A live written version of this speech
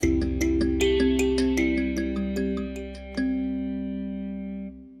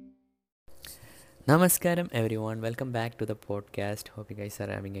Namaskaram everyone, welcome back to the podcast. Hope you guys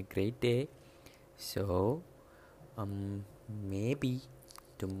are having a great day. So, maybe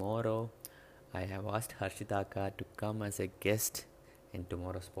tomorrow I have asked Harshitaka to come as a guest in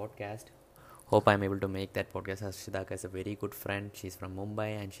tomorrow's podcast. Hope I'm able to make that podcast. Harshitaka is a very good friend. She's from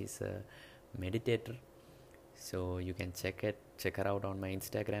Mumbai and she's a meditator. So you can check her out on my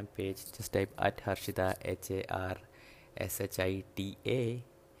Instagram page. Just type at Harshita HARSHITA,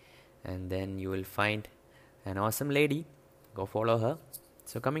 and then you will find an awesome lady. Go follow her.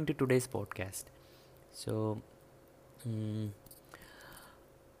 So coming to today's podcast. So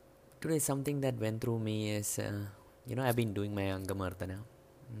today something that went through me is I've been doing my Angamardana,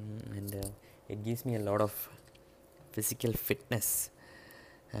 and it gives me a lot of physical fitness.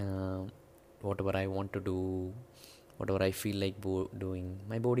 Whatever I want to do, whatever I feel like doing,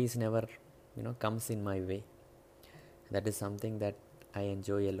 my body is never comes in my way. That is something that I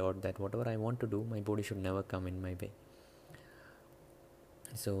enjoy a lot, that whatever I want to do, my body should never come in my way.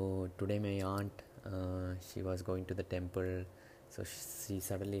 So today my aunt, she was going to the temple, so she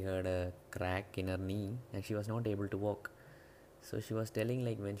suddenly heard a crack in her knee and she was not able to walk. So she was telling,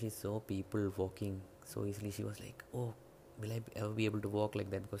 like, when she saw people walking so easily, she was like, oh, will I ever be able to walk like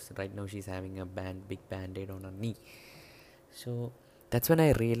that? Because right now she's having a big band-aid on her knee. So that's when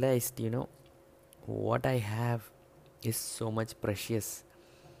I realized, what I have is so much precious.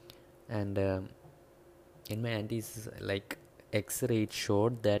 And in my auntie's like x-ray, it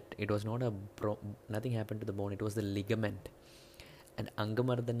showed that it was not nothing happened to the bone, it was the ligament. And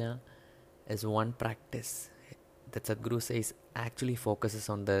Angamardana is one practice that Sadhguru says actually focuses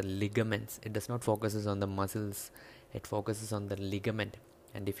on the ligaments. It does not focuses on the muscles, it focuses on the ligament.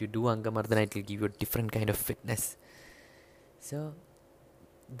 And if you do Angamardana, it will give you a different kind of fitness. So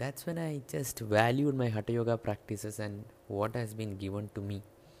that's when I just valued my Hatha Yoga practices and what has been given to me.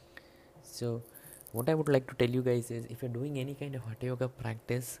 So what I would like to tell you guys is, if you're doing any kind of Hatha Yoga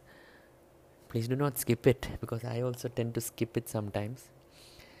practice, please do not skip it, because I also tend to skip it sometimes.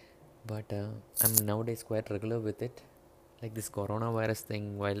 But I'm nowadays quite regular with it. Like this coronavirus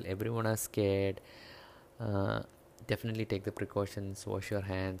thing, while everyone is scared, definitely take the precautions, wash your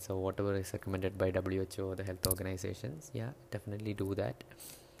hands, or whatever is recommended by WHO or the health organizations. Yeah, definitely do that.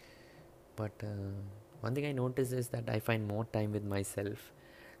 But one thing I notice is that I find more time with myself.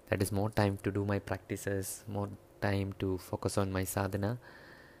 That is more time to do my practices, more time to focus on my sadhana.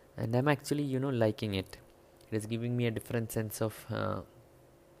 And I'm actually, liking it. It is giving me a different sense of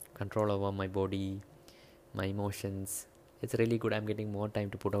control over my body, my emotions. It's really good. I'm getting more time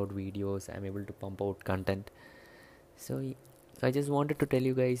to put out videos. I'm able to pump out content. So I just wanted to tell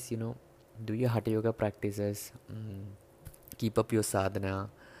you guys, do your Hatha Yoga practices. Keep up your sadhana.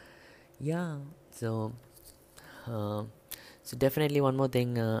 Yeah. So definitely one more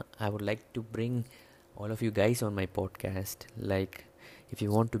thing, I would like to bring all of you guys on my podcast. Like, if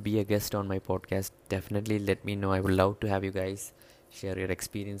you want to be a guest on my podcast, definitely let me know. I would love to have you guys share your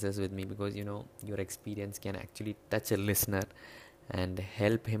experiences with me, because your experience can actually touch a listener and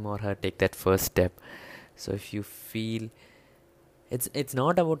help him or her take that first step. So if you feel it's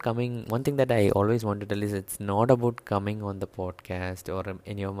not about coming, one thing that I always want to tell is, it's not about coming on the podcast or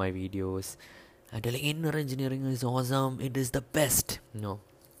any of my videos and telling inner engineering is awesome, it is the best. No,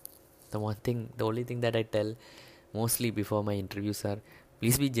 the only thing that I tell mostly before my interviews are,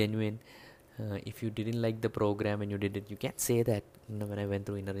 please be genuine. If you didn't like the program and you can't say that, when I went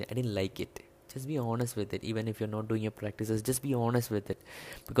through inner, I didn't like it. Just be honest with it. Even if you're not doing your practices, just be honest with it.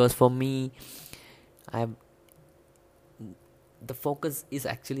 Because for me, the focus is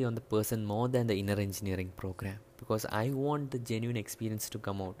actually on the person more than the inner engineering program, because I want the genuine experience to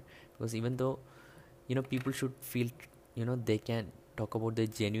come out. Because even though people should feel they can talk about the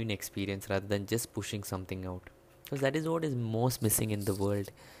genuine experience rather than just pushing something out, because that is what is most missing in the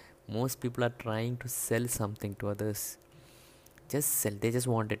world. Most people are trying to sell something to others. Just sell, they just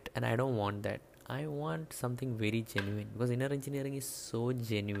want it, and I don't want that. I want something very genuine, because inner engineering is so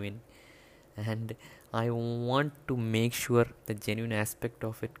genuine, and I want to make sure the genuine aspect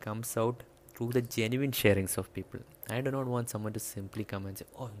of it comes out through the genuine sharings of people. I do not want someone to simply come and say,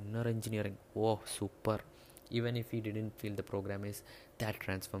 oh, inner engineering, oh, super, even if he didn't feel the program is that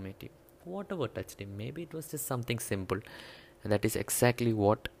transformative. Whatever touched him, maybe it was just something simple, and that is exactly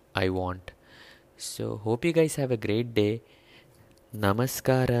what I want. So hope you guys have a great day.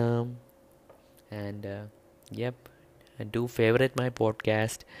 Namaskaram. And yep, do favorite my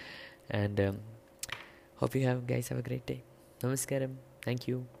podcast, and hope you guys have a great day. Namaskaram. Thank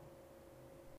you.